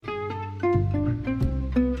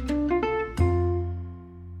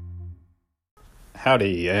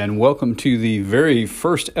Howdy, and welcome to the very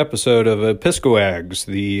first episode of Episcoags,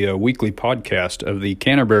 the weekly podcast of the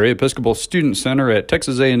Canterbury Episcopal Student Center at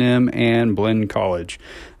Texas A&M and Blinn College.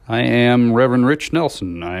 I am Reverend Rich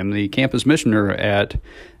Nelson. I am the campus missioner at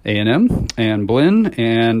A&M and Blinn,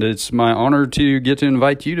 and it's my honor to get to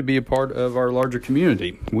invite you to be a part of our larger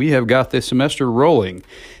community. We have got this semester rolling,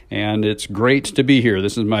 and it's great to be here.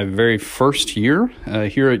 This is my very first year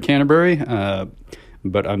here at Canterbury,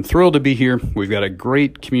 but I'm thrilled to be here. We've got a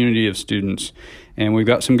great community of students, and we've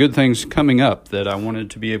got some good things coming up that I wanted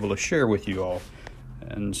to be able to share with you all.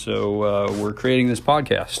 And so we're creating this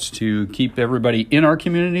podcast to keep everybody in our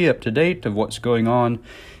community up to date of what's going on,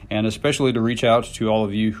 and especially to reach out to all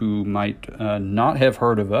of you who might not have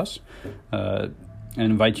heard of us and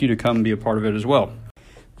invite you to come be a part of it as well.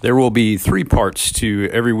 There will be 3 parts to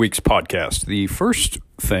every week's podcast. The first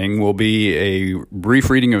thing will be a brief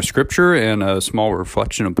reading of Scripture and a small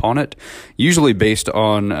reflection upon it, usually based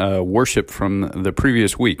on worship from the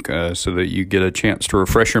previous week, so that you get a chance to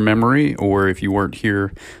refresh your memory, or if you weren't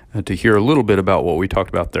here, to hear a little bit about what we talked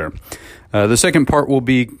about there. The second part will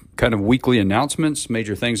be kind of weekly announcements,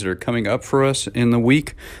 major things that are coming up for us in the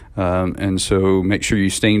week, and so make sure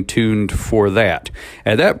you stay tuned for that.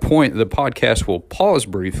 At that point, the podcast will pause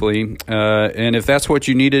briefly, and if that's what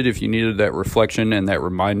you needed, if you needed that reflection and that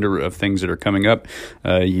reminder of things that are coming up,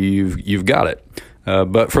 you've got it.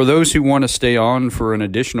 But for those who want to stay on for an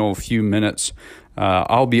additional few minutes,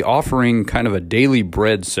 I'll be offering kind of a daily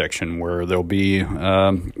bread section where there'll be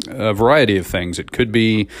a variety of things. It could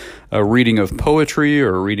be a reading of poetry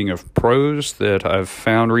or a reading of prose that I've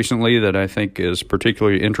found recently that I think is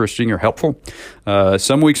particularly interesting or helpful.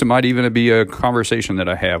 Some weeks it might even be a conversation that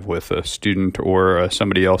I have with a student or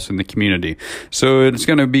somebody else in the community. So it's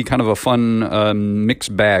going to be kind of a fun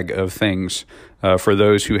mixed bag of things for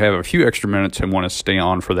those who have a few extra minutes and want to stay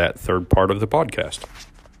on for that third part of the podcast.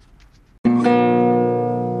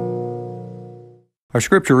 Our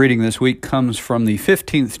scripture reading this week comes from the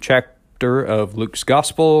 15th chapter of Luke's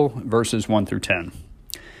Gospel, verses 1 through 10.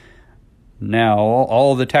 Now,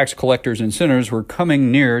 all the tax collectors and sinners were coming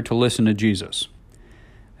near to listen to Jesus.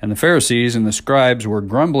 And the Pharisees and the scribes were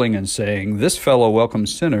grumbling and saying, "This fellow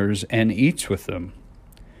welcomes sinners and eats with them."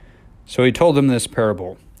 So he told them this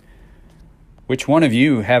parable. "Which one of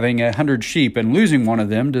you, having 100 sheep and losing one of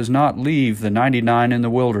them, does not leave the 99 in the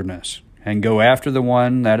wilderness and go after the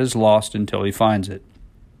one that is lost until he finds it?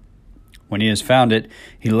 When he has found it,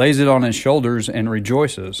 he lays it on his shoulders and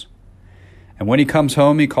rejoices. And when he comes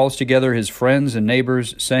home, he calls together his friends and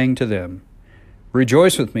neighbors, saying to them,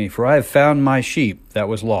 'Rejoice with me, for I have found my sheep that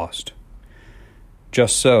was lost.'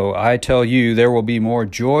 Just so, I tell you, there will be more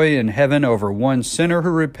joy in heaven over one sinner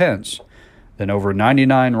who repents than over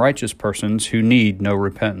 99 righteous persons who need no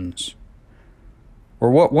repentance. Or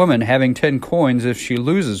what woman, having 10 coins, if she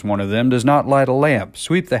loses one of them, does not light a lamp,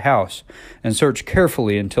 sweep the house, and search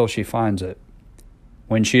carefully until she finds it?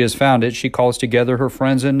 When she has found it, she calls together her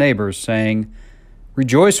friends and neighbors, saying,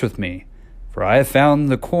 'Rejoice with me, for I have found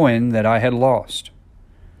the coin that I had lost.'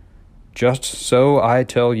 Just so, I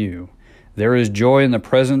tell you, there is joy in the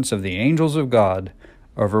presence of the angels of God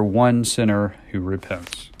over one sinner who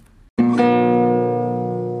repents."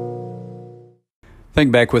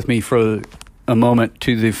 Think back with me for a moment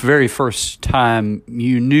to the very first time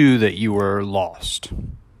you knew that you were lost.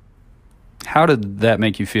 How did that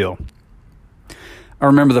make you feel? I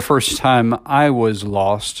remember the first time I was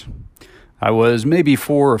lost. I was maybe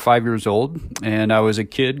 4 or 5 years old, and I was a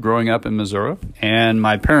kid growing up in Missouri, and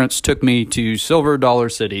my parents took me to Silver Dollar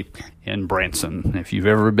City in Branson. If you've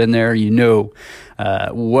ever been there, you know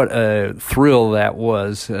what a thrill that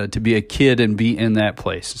was to be a kid and be in that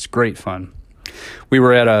place. It's great fun. We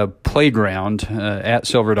were at a playground at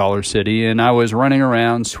Silver Dollar City, and I was running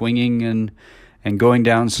around, swinging and going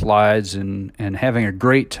down slides and having a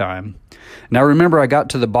great time. And I remember I got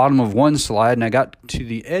to the bottom of one slide, and I got to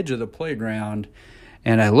the edge of the playground,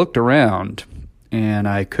 and I looked around, and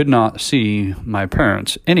I could not see my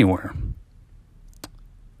parents anywhere.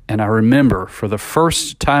 And I remember, for the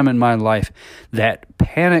first time in my life, that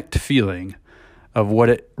panicked feeling of what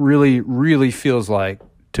it really, really feels like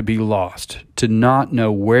to be lost, to not know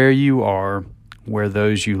where you are, where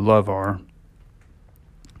those you love are.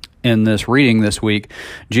 In this reading this week,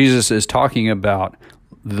 Jesus is talking about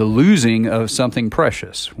the losing of something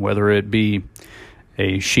precious, whether it be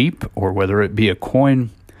a sheep or whether it be a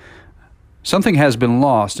coin. Something has been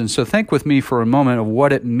lost, and so think with me for a moment of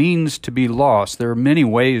what it means to be lost. There are many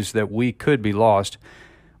ways that we could be lost.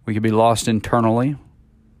 We could be lost internally,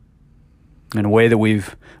 in a way that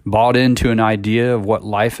we've bought into an idea of what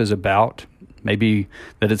life is about. Maybe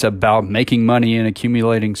that it's about making money and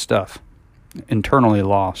accumulating stuff. internally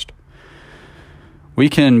lost. We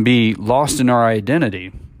can be lost in our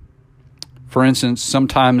identity. For instance,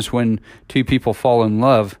 sometimes when two people fall in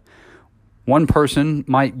love, one person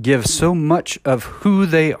might give so much of who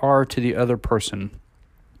they are to the other person,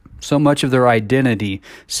 so much of their identity,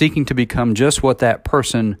 seeking to become just what that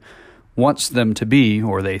person wants them to be,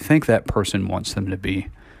 or they think that person wants them to be,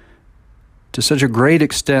 to such a great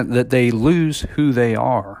extent that they lose who they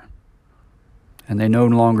are, and they no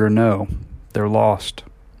longer know. They're lost.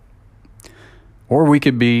 Or we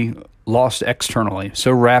could be lost externally,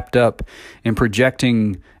 so wrapped up in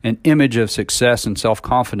projecting an image of success and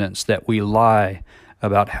self-confidence that we lie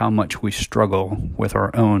about how much we struggle with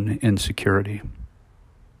our own insecurity.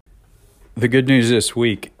 The good news this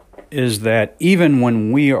week is that even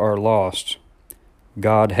when we are lost,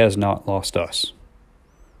 God has not lost us.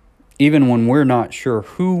 Even when we're not sure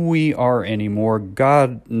who we are anymore,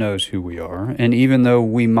 God knows who we are. And even though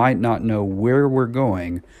we might not know where we're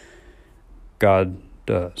going, God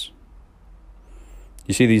does.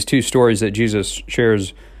 You see, these two stories that Jesus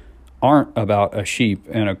shares aren't about a sheep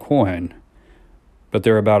and a coin, but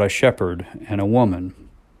they're about a shepherd and a woman,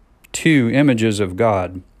 two images of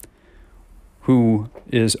God who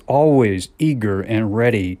is always eager and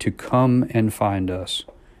ready to come and find us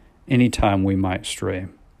anytime we might stray.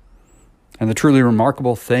 And the truly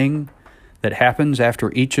remarkable thing that happens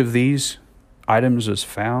after each of these items is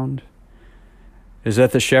found is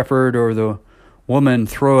that the shepherd or the woman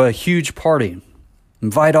throw a huge party,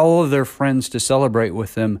 invite all of their friends to celebrate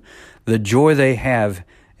with them the joy they have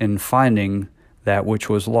in finding that which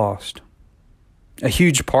was lost. A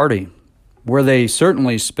huge party where they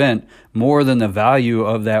certainly spent more than the value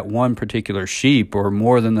of that one particular sheep or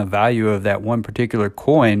more than the value of that one particular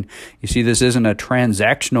coin. You see, this isn't a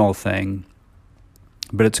transactional thing,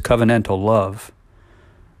 but it's covenantal love.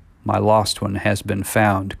 My lost one has been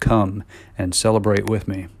found. Come and celebrate with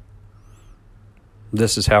me.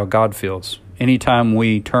 This is how God feels. Anytime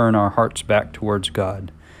we turn our hearts back towards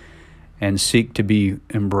God and seek to be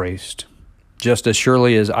embraced, just as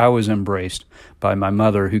surely as I was embraced by my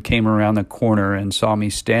mother who came around the corner and saw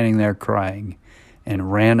me standing there crying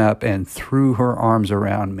and ran up and threw her arms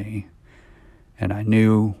around me. And I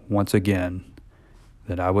knew once again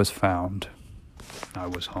that I was found. I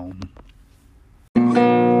was home.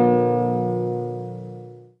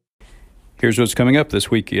 Here's what's coming up this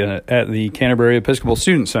week at the Canterbury Episcopal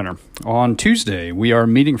Student Center. On Tuesday, we are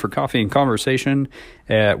meeting for coffee and conversation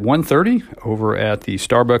at 1:30 over at the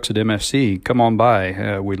Starbucks at MSC. Come on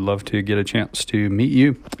by. We'd love to get a chance to meet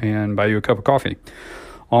you and buy you a cup of coffee.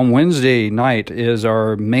 On Wednesday night is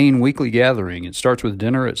our main weekly gathering. It starts with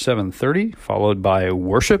dinner at 7:30, followed by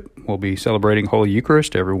worship. We'll be celebrating Holy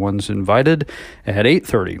Eucharist. Everyone's invited at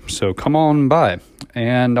 8:30, so come on by.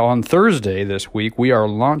 And on Thursday this week, we are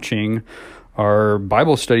launching our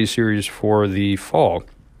Bible study series for the fall.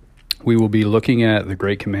 We will be looking at the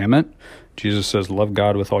Great Commandment. Jesus says, love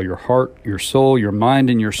God with all your heart, your soul, your mind,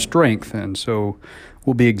 and your strength. And so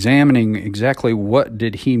we'll be examining exactly what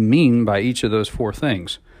did he mean by each of those four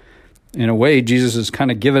things. In a way, Jesus has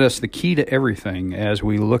kind of given us the key to everything as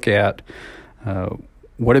we look at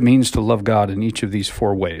what it means to love God in each of these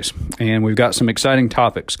four ways. And we've got some exciting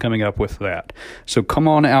topics coming up with that. So come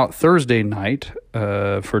on out Thursday night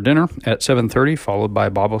for dinner at 7:30, followed by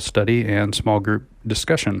Bible study and small group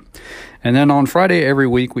discussion. And then on Friday every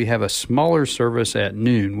week, we have a smaller service at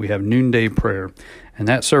noon. We have noonday prayer. And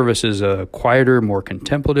that service is a quieter, more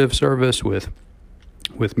contemplative service with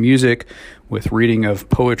music, with reading of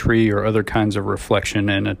poetry or other kinds of reflection,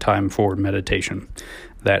 and a time for meditation.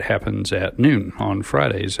 That happens at noon on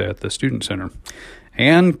Fridays at the Student Center.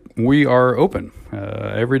 And we are open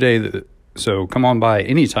every day, so come on by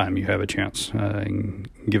anytime you have a chance and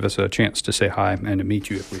give us a chance to say hi and to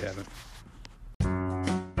meet you if we haven't.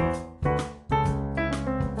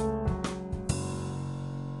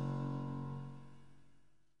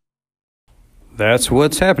 That's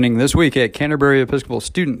what's happening this week at Canterbury Episcopal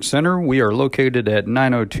Student Center. We are located at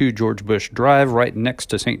 902 George Bush Drive, right next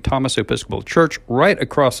to St. Thomas Episcopal Church, right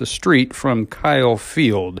across the street from Kyle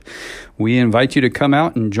Field. We invite you to come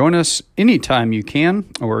out and join us anytime you can,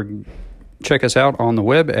 or check us out on the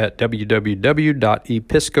web at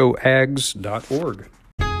www.episcoags.org.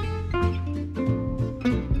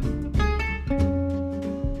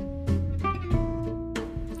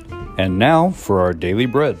 And now for our daily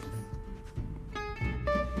bread.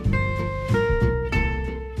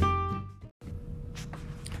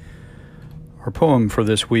 Our poem for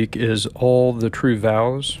this week is All the True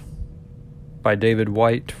Vows by David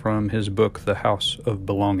White from his book, The House of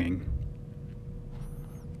Belonging.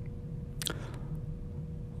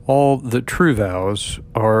 All the true vows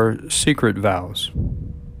are secret vows.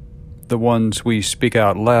 The ones we speak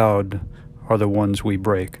out loud are the ones we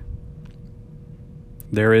break.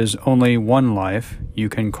 There is only one life you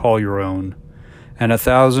can call your own, and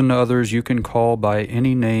 1,000 others you can call by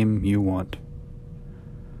any name you want.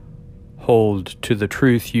 Hold to the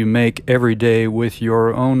truth you make every day with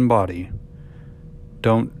your own body.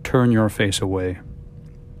 Don't turn your face away.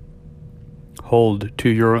 Hold to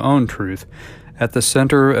your own truth at the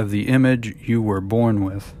center of the image you were born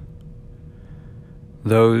with.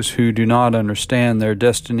 Those who do not understand their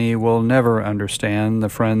destiny will never understand the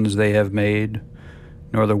friends they have made,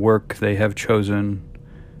 nor the work they have chosen,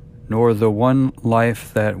 nor the one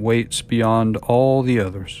life that waits beyond all the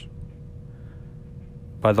others.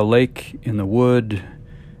 By the lake, in the wood,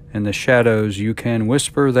 in the shadows, you can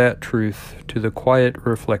whisper that truth to the quiet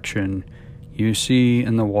reflection you see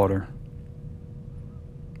in the water.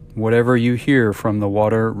 Whatever you hear from the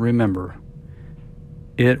water, remember,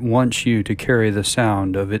 it wants you to carry the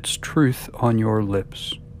sound of its truth on your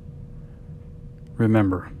lips.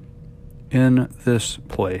 Remember, in this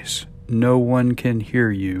place, no one can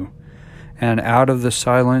hear you, and out of the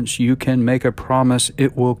silence you can make a promise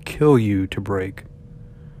it will kill you to break.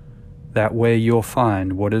 That way you'll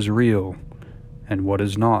find what is real and what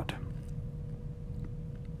is not.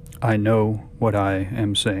 I know what I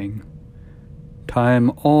am saying.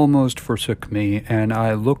 Time almost forsook me, and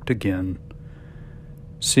I looked again.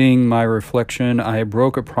 Seeing my reflection, I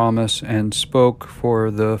broke a promise and spoke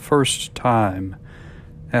for the first time,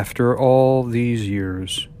 after all these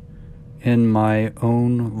years, in my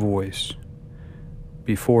own voice,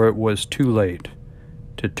 before it was too late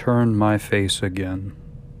to turn my face again.